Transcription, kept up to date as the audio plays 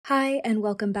Hi, and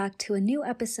welcome back to a new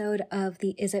episode of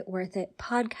the Is It Worth It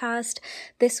podcast.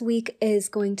 This week is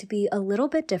going to be a little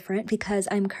bit different because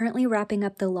I'm currently wrapping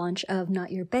up the launch of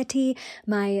Not Your Betty,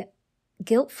 my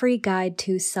guilt-free guide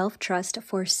to self-trust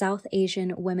for South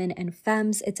Asian women and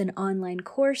femmes. It's an online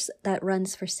course that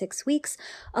runs for 6 weeks,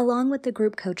 along with the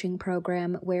group coaching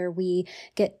program where we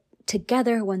get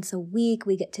together once a week.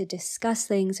 We get to discuss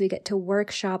things. We get to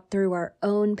workshop through our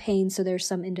own pain. So there's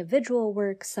some individual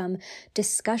work, some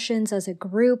discussions as a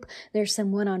group. There's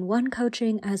some one-on-one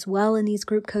coaching as well in these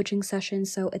group coaching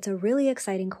sessions. So it's a really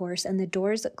exciting course, and the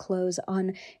doors close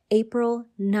on April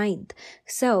 9th.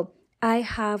 So I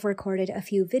have recorded a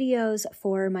few videos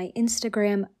for my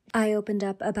Instagram. I opened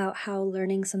up about how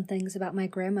learning some things about my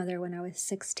grandmother when I was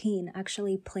 16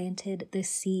 actually planted the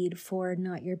seed for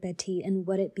Not Your Betty and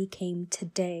what it became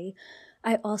today.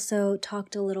 I also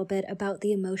talked a little bit about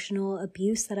the emotional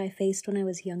abuse that I faced when I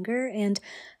was younger and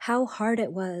how hard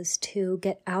it was to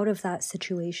get out of that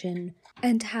situation,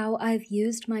 and how I've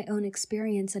used my own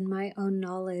experience and my own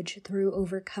knowledge through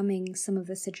overcoming some of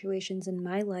the situations in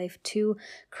my life to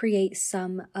create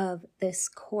some of this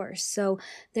course. So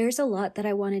there's a lot that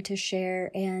I wanted to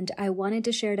share, and I wanted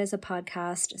to share it as a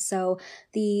podcast. So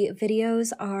the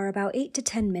videos are about 8 to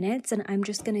 10 minutes, and I'm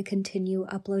just going to continue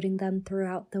uploading them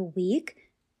throughout the week.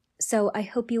 So I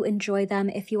hope you enjoy them.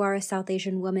 If you are a South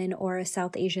Asian woman or a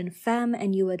South Asian femme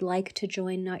and you would like to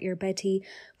join Not Your Betty,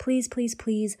 please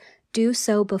do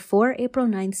so before April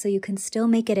 9th so you can still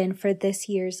make it in for this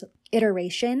year's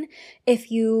iteration.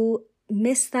 If you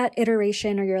miss that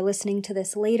iteration or you're listening to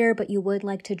this later but you would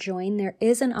like to join, there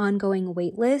is an ongoing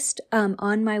wait list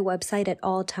on my website at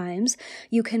all times.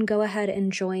 You can go ahead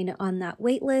and join on that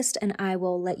wait list, and I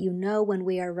will let you know when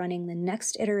we are running the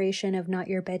next iteration of Not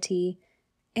Your Betty.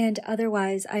 And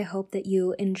otherwise, I hope that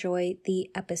you enjoy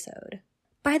the episode.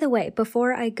 By the way,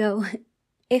 before I go,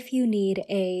 if you need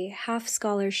a half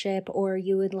scholarship or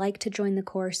you would like to join the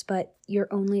course but your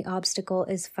only obstacle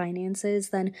is finances,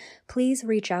 then please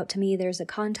reach out to me. There's a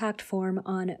contact form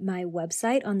on my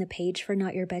website on the page for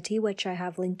Not Your Betty, which I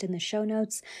have linked in the show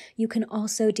notes. You can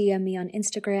also DM me on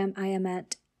Instagram. I am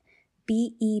at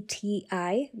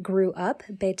BETI grew up,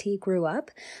 Betty grew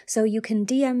up. So you can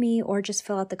DM me or just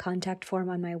fill out the contact form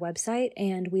on my website,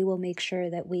 and we will make sure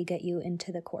that we get you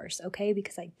into the course, okay?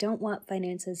 Because I don't want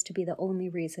finances to be the only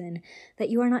reason that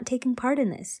you are not taking part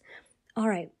in this. All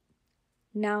right,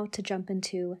 now to jump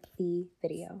into the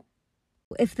video.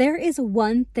 If there is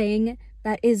one thing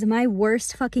that is my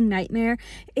worst fucking nightmare,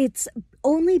 it's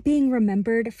only being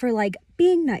remembered for like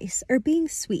being nice or being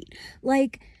sweet.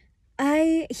 Like,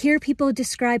 I hear people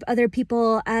describe other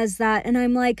people as that, and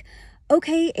I'm like,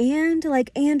 okay, and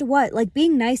what? Like,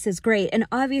 being nice is great, and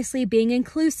obviously being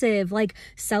inclusive, like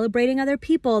celebrating other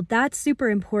people, that's super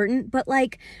important, but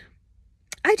like,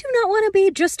 I do not want to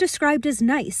be just described as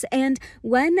nice. And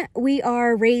when we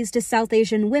are raised as South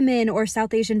Asian women or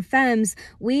South Asian femmes,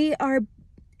 we are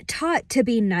taught to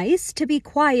be nice, to be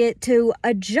quiet, to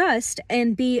adjust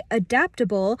and be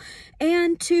adaptable,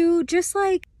 and to just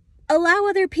like allow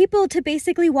other people to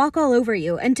basically walk all over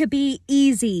you and to be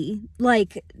easy,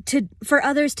 like for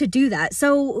others to do that.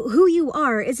 So who you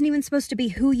are isn't even supposed to be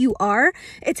who you are.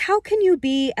 It's how can you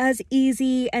be as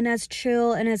easy and as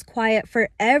chill and as quiet for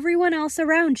everyone else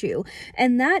around you?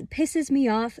 And that pisses me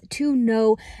off to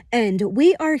no end.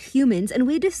 We are humans and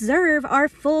we deserve our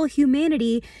full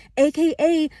humanity,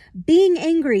 aka being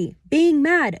angry, being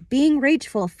mad, being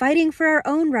rageful, fighting for our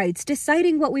own rights,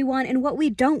 deciding what we want and what we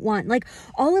don't want. Like,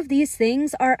 all of these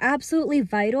things are absolutely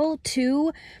vital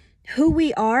to who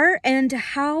we are and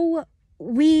how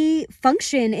we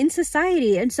function in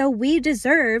society. And so we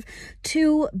deserve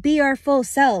to be our full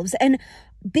selves. And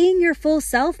being your full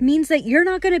self means that you're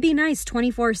not going to be nice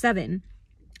 24/7.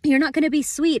 You're not going to be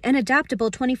sweet and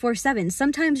adaptable 24/7.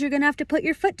 Sometimes you're going to have to put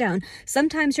your foot down.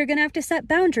 Sometimes you're going to have to set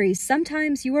boundaries.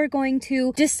 Sometimes you are going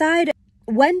to decide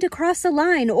when to cross a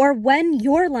line or when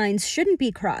your lines shouldn't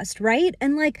be crossed, right?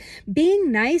 And like,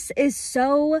 being nice is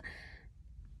so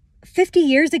 50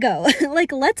 years ago.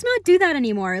 Like, let's not do that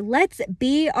anymore. Let's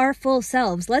be our full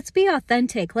selves. Let's be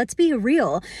authentic. Let's be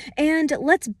real. And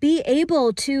let's be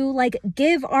able to like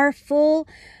give our full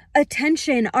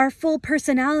attention, our full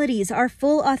personalities, our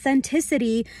full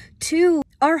authenticity to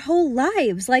our whole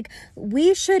lives. Like,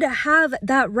 we should have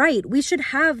that right. We should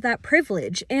have that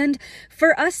privilege. And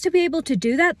for us to be able to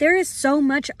do that, there is so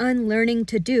much unlearning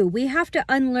to do. We have to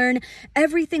unlearn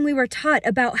everything we were taught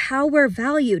about how we're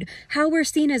valued, how we're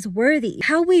seen as worthy,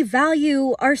 how we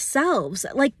value ourselves.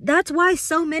 Like, that's why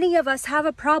so many of us have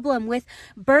a problem with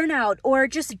burnout or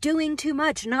just doing too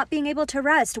much, not being able to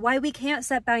rest, why we can't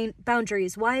set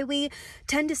boundaries, why we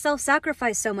tend to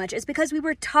self-sacrifice so much. It's because we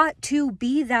were taught to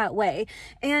be that way.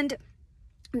 And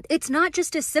it's not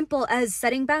just as simple as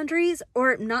setting boundaries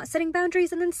or not setting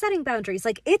boundaries and then setting boundaries.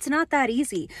 Like, it's not that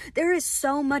easy. There is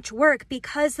so much work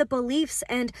because the beliefs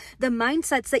and the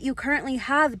mindsets that you currently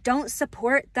have don't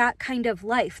support that kind of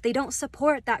life. They don't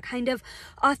support that kind of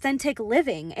authentic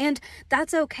living. And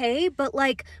that's okay, but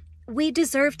like, we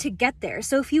deserve to get there.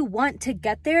 So if you want to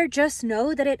get there, just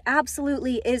know that it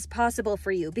absolutely is possible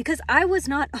for you, because I was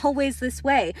not always this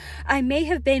way. I may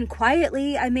have been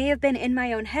quietly, I may have been in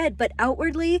my own head, but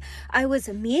outwardly I was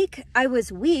meek, I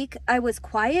was weak, I was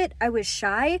quiet, I was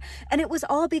shy, and it was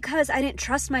all because I didn't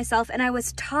trust myself and I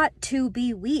was taught to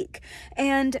be weak.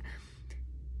 And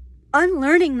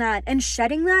unlearning that and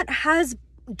shedding that has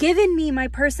given me my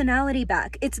personality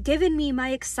back. It's given me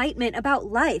my excitement about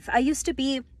life. I used to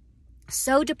be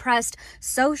so depressed,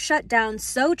 so shut down,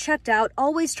 so checked out,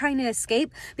 always trying to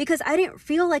escape because I didn't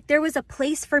feel like there was a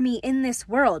place for me in this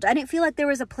world. I didn't feel like there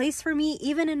was a place for me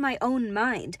even in my own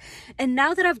mind. And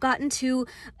now that I've gotten to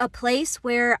a place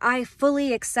where I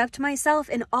fully accept myself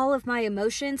and all of my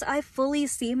emotions, I fully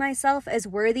see myself as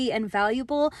worthy and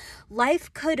valuable,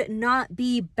 life could not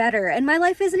be better. And my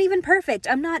life isn't even perfect.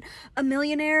 I'm not a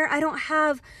millionaire. I don't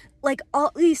have like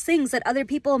all these things that other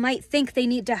people might think they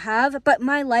need to have, but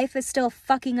my life is still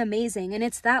fucking amazing. And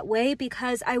it's that way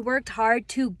because I worked hard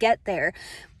to get there.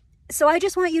 So I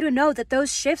just want you to know that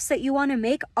those shifts that you want to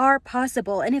make are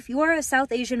possible. And if you are a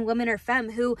South Asian woman or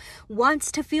femme who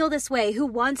wants to feel this way, who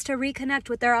wants to reconnect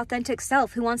with their authentic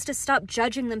self, who wants to stop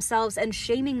judging themselves and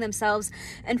shaming themselves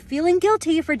and feeling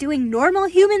guilty for doing normal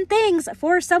human things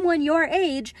for someone your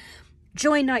age,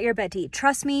 join Not Your Betty.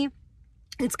 Trust me,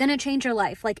 it's going to change your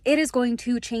life. Like, it is going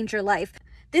to change your life.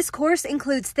 This course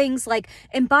includes things like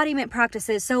embodiment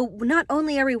practices. So not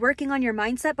only are we working on your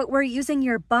mindset, but we're using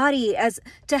your body as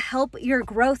to help your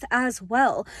growth as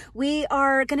well. We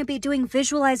are going to be doing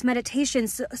visualized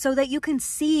meditations so that you can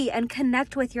see and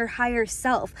connect with your higher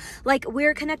self. Like,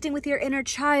 we're connecting with your inner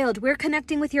child. We're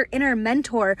connecting with your inner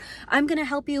mentor. I'm going to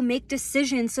help you make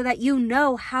decisions so that you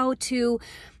know how to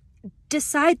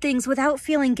decide things without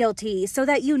feeling guilty, so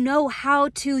that you know how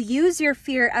to use your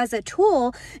fear as a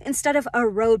tool instead of a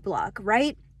roadblock,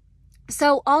 right?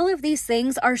 So all of these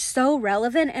things are so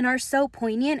relevant and are so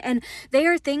poignant, and they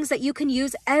are things that you can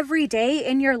use every day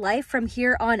in your life from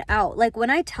here on out. Like, when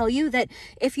I tell you that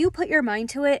if you put your mind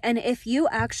to it and if you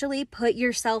actually put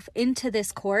yourself into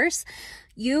this course,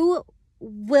 you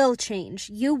will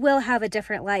change. You will have a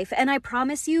different life. And I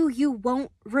promise you, you won't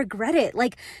regret it.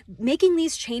 Like, making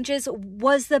these changes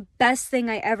was the best thing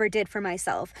I ever did for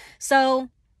myself. So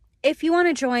if you want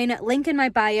to join, link in my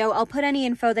bio. I'll put any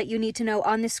info that you need to know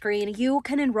on the screen. You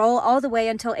can enroll all the way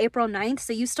until April 9th,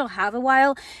 so you still have a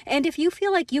while. And if you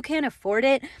feel like you can't afford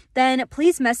it, then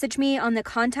please message me on the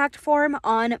contact form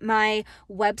on my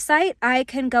website. I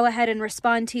can go ahead and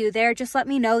respond to you there. Just let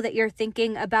me know that you're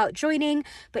thinking about joining,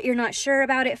 but you're not sure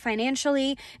about it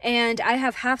financially. And I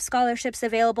have half scholarships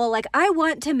available. Like, I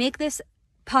want to make this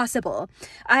possible.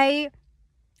 I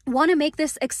want to make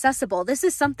this accessible. This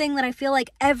is something that I feel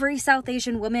like every South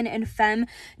Asian woman and femme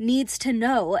needs to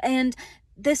know. And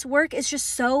this work is just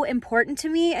so important to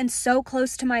me and so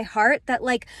close to my heart that,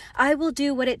 like, I will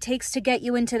do what it takes to get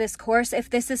you into this course if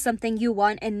this is something you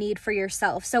want and need for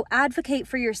yourself. So advocate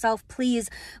for yourself. Please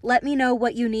let me know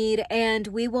what you need, and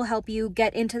we will help you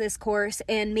get into this course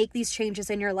and make these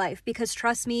changes in your life, because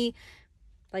trust me,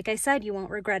 like I said, you won't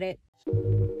regret it.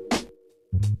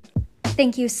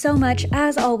 Thank you so much,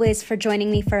 as always, for joining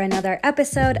me for another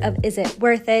episode of Is It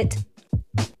Worth It?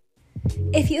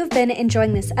 If you've been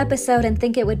enjoying this episode and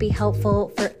think it would be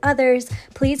helpful for others,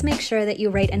 please make sure that you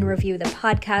rate and review the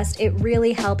podcast. It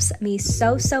really helps me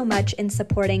so much in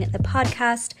supporting the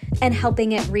podcast and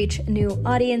helping it reach new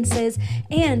audiences.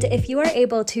 And if you are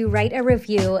able to write a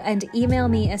review and email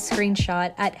me a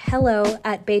screenshot at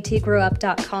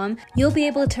hello@betigrewup.com, you'll be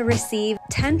able to receive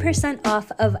 10%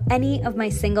 off of any of my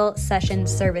single session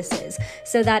services.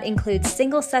 So that includes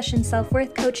single session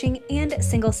self-worth coaching and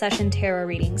single session tarot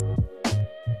readings.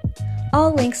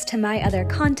 All links to my other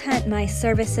content, my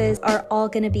services, are all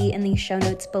going to be in the show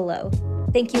notes below.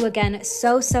 Thank you again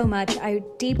so much. I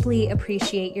deeply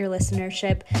appreciate your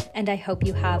listenership, and I hope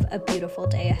you have a beautiful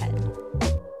day ahead.